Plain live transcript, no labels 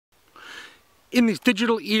in this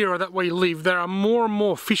digital era that we live, there are more and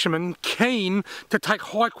more fishermen keen to take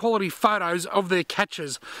high quality photos of their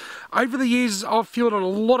catches. Over the years, I've fielded a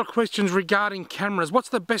lot of questions regarding cameras. What's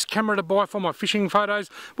the best camera to buy for my fishing photos?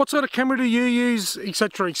 What sort of camera do you use?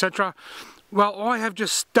 Etc, etc. Well, I have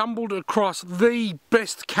just stumbled across the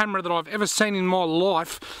best camera that I've ever seen in my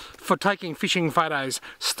life for taking fishing photos.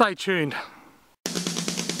 Stay tuned.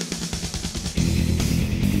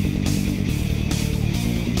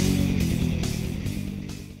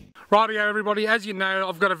 Rightio everybody, as you know,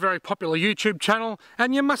 I've got a very popular YouTube channel,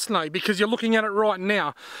 and you must know because you're looking at it right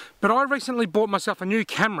now. But I recently bought myself a new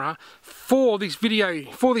camera for this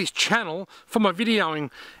channel, for my videoing.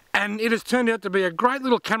 And it has turned out to be a great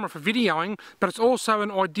little camera for videoing, but it's also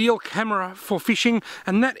an ideal camera for fishing,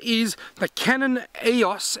 and that is the Canon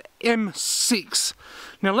EOS M6.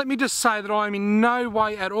 Now let me just say that I am in no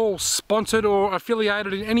way at all sponsored or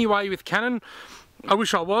affiliated in any way with Canon. I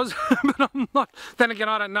wish I was, but I'm not. Then again,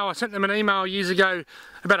 I don't know. I sent them an email years ago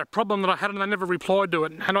about a problem that I had and they never replied to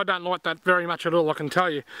it, and I don't like that very much at all, I can tell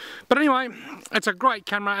you. But anyway, it's a great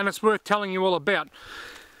camera and it's worth telling you all about.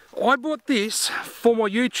 I bought this for my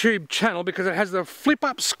YouTube channel because it has the flip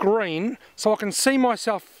up screen so I can see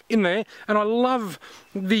myself in there, and I love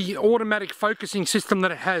the automatic focusing system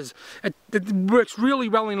that it has. It works really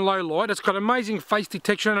well in low light, it's got amazing face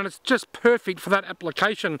detection, and it's just perfect for that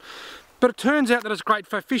application. But it turns out that it's great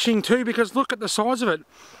for fishing too, because look at the size of it.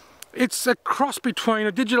 It's a cross between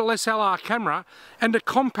a digital SLR camera and a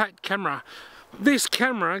compact camera. This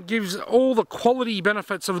camera gives all the quality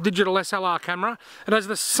benefits of a digital SLR camera. It has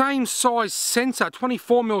the same size sensor,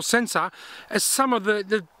 24mm sensor, as some of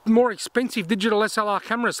the more expensive digital SLR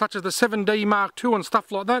cameras, such as the 7D Mark II and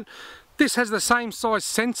stuff like that. This has the same size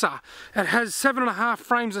sensor. It has 7.5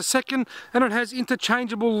 frames a second, and it has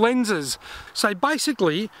interchangeable lenses. So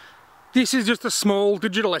basically, this is just a small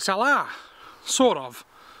digital SLR, sort of.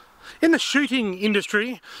 In the shooting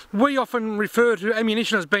industry, we often refer to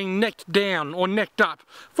ammunition as being necked down or necked up.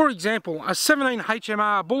 For example, a 17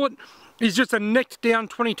 HMR bullet is just a necked down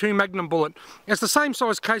 22 Magnum bullet. It's the same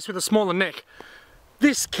size case with a smaller neck.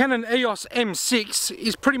 This Canon EOS M6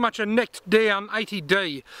 is pretty much a necked down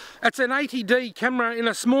 80D. It's an 80D camera in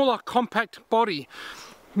a smaller compact body.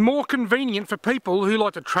 More convenient for people who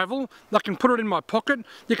like to travel. I can put it in my pocket,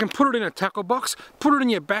 you can put it in a tackle box, put it in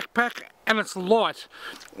your backpack, and it's light.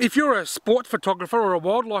 If you're a sport photographer or a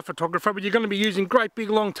wildlife photographer, but you're going to be using great big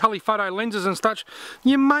long telephoto lenses and such,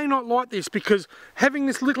 you may not like this, because having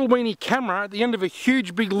this little weeny camera at the end of a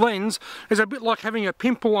huge big lens is a bit like having a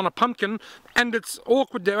pimple on a pumpkin, and it's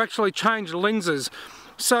awkward to actually change lenses.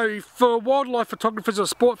 So for wildlife photographers or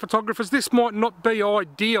sport photographers, this might not be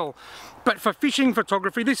ideal. But for fishing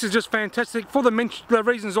photography, this is just fantastic for the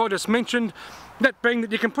reasons I just mentioned. That being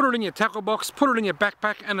that you can put it in your tackle box, put it in your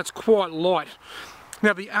backpack, and it's quite light.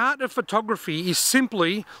 Now the art of photography is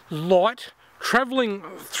simply light, travelling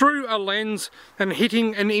through a lens and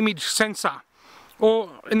hitting an image sensor.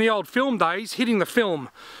 Or in the old film days, hitting the film.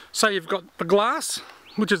 So you've got the glass,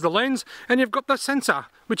 which is the lens, and you've got the sensor,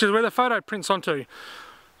 which is where the photo prints onto.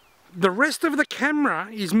 The rest of the camera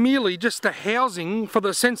is merely just the housing for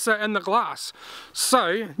the sensor and the glass.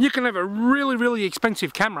 So you can have a really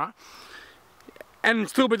expensive camera and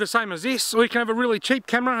still be the same as this, or you can have a really cheap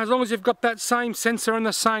camera as long as you've got that same sensor and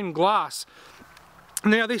the same glass.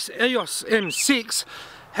 Now this EOS M6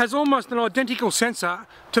 has almost an identical sensor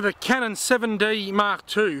to the Canon 7D Mark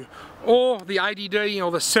II, or the 80D or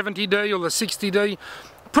the 70D or the 60D.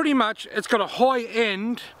 Pretty much it's got a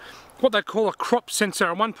high-end, what they call a crop sensor,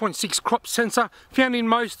 a 1.6 crop sensor, found in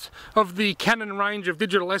most of the Canon range of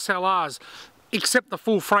digital SLRs, except the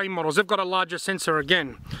full frame models. They've got a larger sensor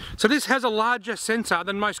again. So this has a larger sensor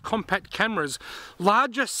than most compact cameras.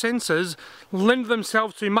 Larger sensors lend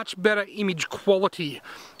themselves to much better image quality.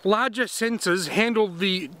 Larger sensors handle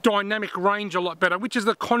the dynamic range a lot better, which is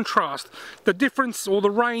the contrast, the difference or the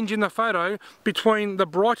range in the photo between the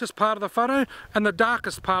brightest part of the photo and the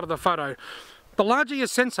darkest part of the photo. The larger your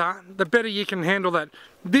sensor, the better you can handle that.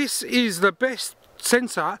 This is the best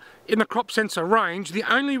sensor in the crop sensor range. The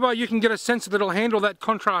only way you can get a sensor that'll handle that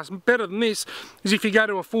contrast better than this is if you go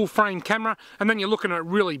to a full frame camera, and then you're looking at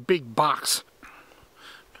really big bucks.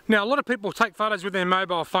 Now a lot of people take photos with their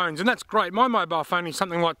mobile phones, and that's great. My mobile phone is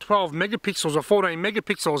something like 12 megapixels or 14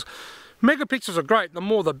 megapixels. Megapixels are great, the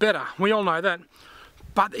more the better, we all know that.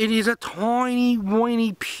 But it is a tiny,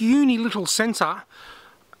 weeny, puny little sensor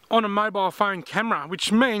on a mobile phone camera,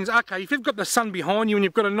 which means, okay, if you've got the sun behind you and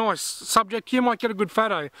you've got a nice subject, you might get a good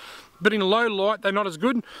photo, but in low light they're not as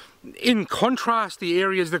good. In contrast, the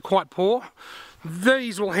areas they're quite poor.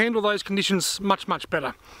 These will handle those conditions much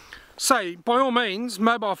better. So, by all means,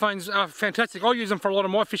 mobile phones are fantastic. I use them for a lot of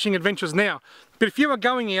my fishing adventures now. But if you are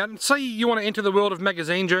going out, and say you want to enter the world of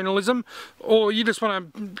magazine journalism, or you just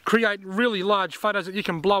want to create really large photos that you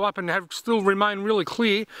can blow up and have still remain really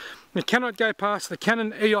clear, you cannot go past the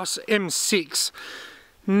Canon EOS M6.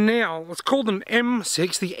 Now, it's called an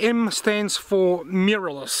M6. The M stands for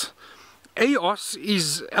mirrorless. EOS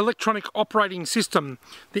is electronic operating system.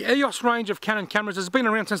 The EOS range of Canon cameras has been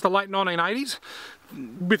around since the late 1980s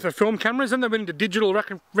with the film cameras, and they went into digital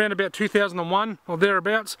around about 2001 or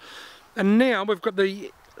thereabouts. And now we've got the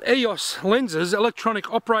EOS lenses, electronic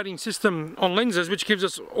operating system on lenses, which gives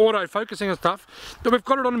us auto focusing and stuff, but we've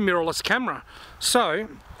got it on a mirrorless camera. So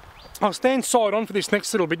I'll stand side on for this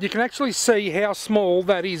next little bit. You can actually see how small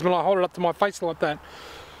that is when I hold it up to my face like that.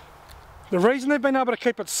 The reason they've been able to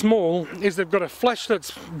keep it small is they've got a flash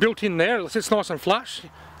that's built in there. It sits nice and flush.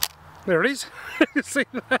 There it is. You see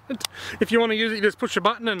that? If you want to use it, you just push a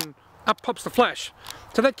button and up pops the flash.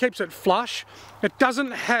 So that keeps it flush. It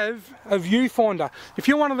doesn't have a viewfinder. If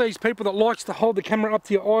you're one of these people that likes to hold the camera up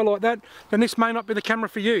to your eye like that, then this may not be the camera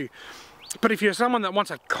for you. But if you're someone that wants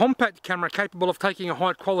a compact camera capable of taking a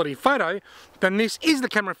high quality photo, then this is the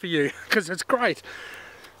camera for you, because it's great.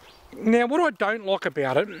 Now, what I don't like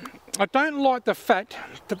about it, I don't like the fact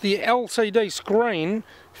that the LCD screen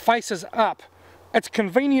faces up. It's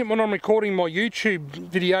convenient when I'm recording my YouTube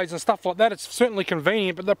videos and stuff like that. It's certainly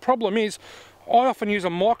convenient, but the problem is I often use a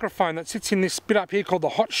microphone that sits in this bit up here called the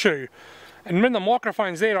hot shoe. And when the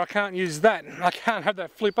microphone's there, I can't use that. I can't have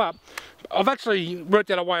that flip up. I've actually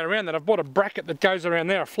worked out a way around that. I've bought a bracket that goes around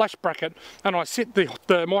there, a flash bracket, and I sit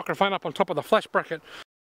the microphone up on top of the flash bracket.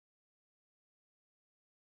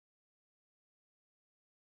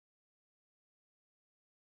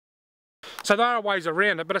 So there are ways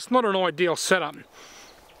around it, but it's not an ideal setup.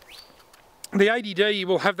 The ADD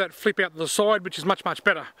will have that flip out to the side, which is much, much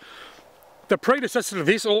better. The predecessor to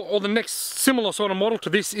this, or the next similar sort of model to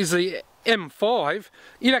this, is the M5.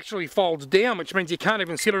 It actually folds down, which means you can't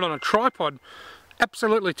even sit it on a tripod.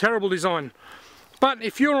 Absolutely terrible design. But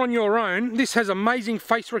if you're on your own, this has amazing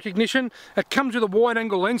face recognition. It comes with a wide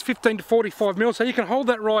angle lens, 15 to 45mm, so you can hold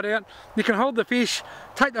that right out. You can hold the fish,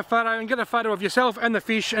 take the photo and get a photo of yourself and the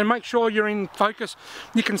fish and make sure you're in focus.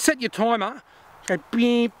 You can set your timer, go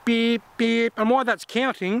beep, beep, beep, and while that's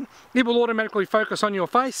counting, it will automatically focus on your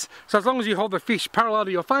face. So as long as you hold the fish parallel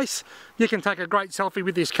to your face, you can take a great selfie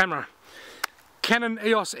with this camera. Canon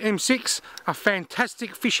EOS M6, a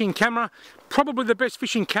fantastic fishing camera, probably the best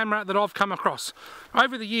fishing camera that I've come across.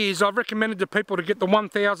 Over the years, I've recommended to people to get the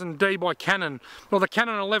 1000D by Canon, or the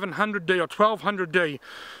Canon 1100D or 1200D,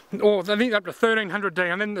 or I think up to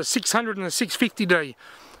 1300D, and then the 600 and the 650D.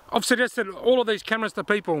 I've suggested all of these cameras to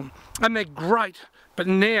people, and they're great, but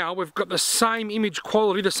now we've got the same image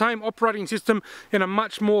quality, the same operating system in a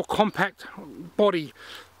much more compact body.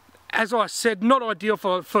 As I said, not ideal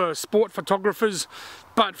for sport photographers,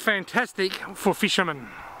 but fantastic for fishermen.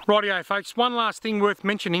 Rightio folks, one last thing worth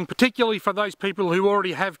mentioning, particularly for those people who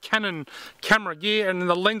already have Canon camera gear and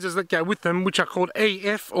the lenses that go with them, which are called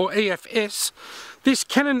EF or EFS. This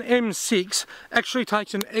Canon M6 actually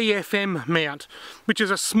takes an EFM mount, which is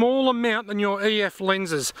a smaller mount than your EF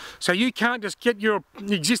lenses. So you can't just get your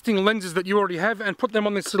existing lenses that you already have and put them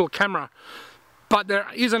on this little camera. But there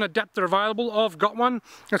is an adapter available. I've got one.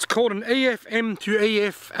 It's called an EFM to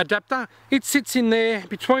EF adapter. It sits in there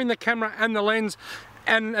between the camera and the lens,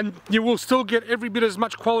 and you will still get every bit as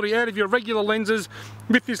much quality out of your regular lenses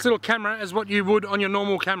with this little camera as what you would on your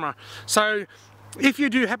normal camera. So if you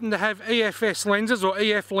do happen to have EFS lenses or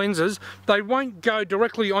EF lenses, they won't go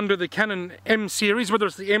directly onto the Canon M series, whether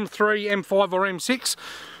it's the M3, M5 or M6.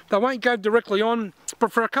 They won't go directly on,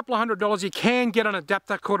 but for a couple of $100 you can get an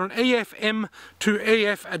adapter called an EFM to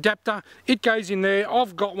EF adapter. It goes in there,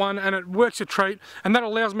 I've got one and it works a treat, and that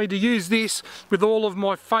allows me to use this with all of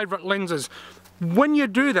my favourite lenses. When you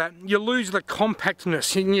do that, you lose the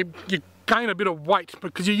compactness and you gain a bit of weight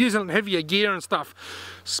because you're using heavier gear and stuff.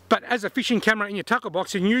 But as a fishing camera in your tackle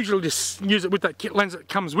box, you can usually just use it with that kit lens that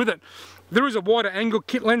comes with it. There is a wider angle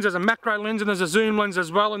kit lens, there's a macro lens and there's a zoom lens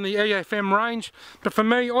as well in the EFM range. But for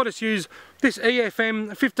me, I just use this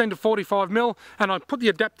EFM 15 to 45mm and I put the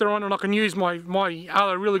adapter on and I can use my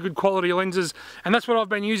other really good quality lenses, and that's what I've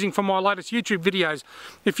been using for my latest YouTube videos.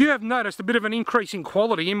 If you have noticed a bit of an increase in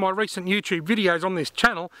quality in my recent YouTube videos on this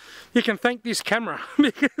channel, you can thank this camera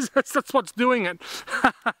because that's what's doing it.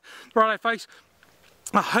 Righto folks,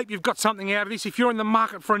 I hope you've got something out of this. If you're in the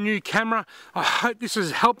market for a new camera, I hope this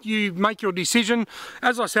has helped you make your decision.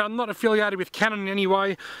 As I said, I'm not affiliated with Canon in any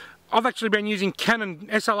way. I've actually been using Canon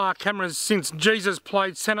SLR cameras since Jesus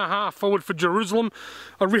played centre half forward for Jerusalem.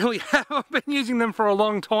 I really have. I've been using them for a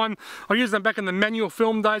long time. I used them back in the manual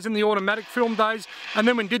film days and the automatic film days, and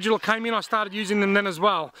then when digital came in I started using them then as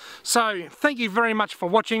well. So thank you very much for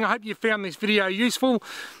watching. I hope you found this video useful,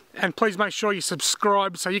 and please make sure you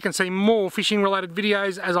subscribe so you can see more fishing related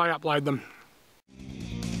videos as I upload them.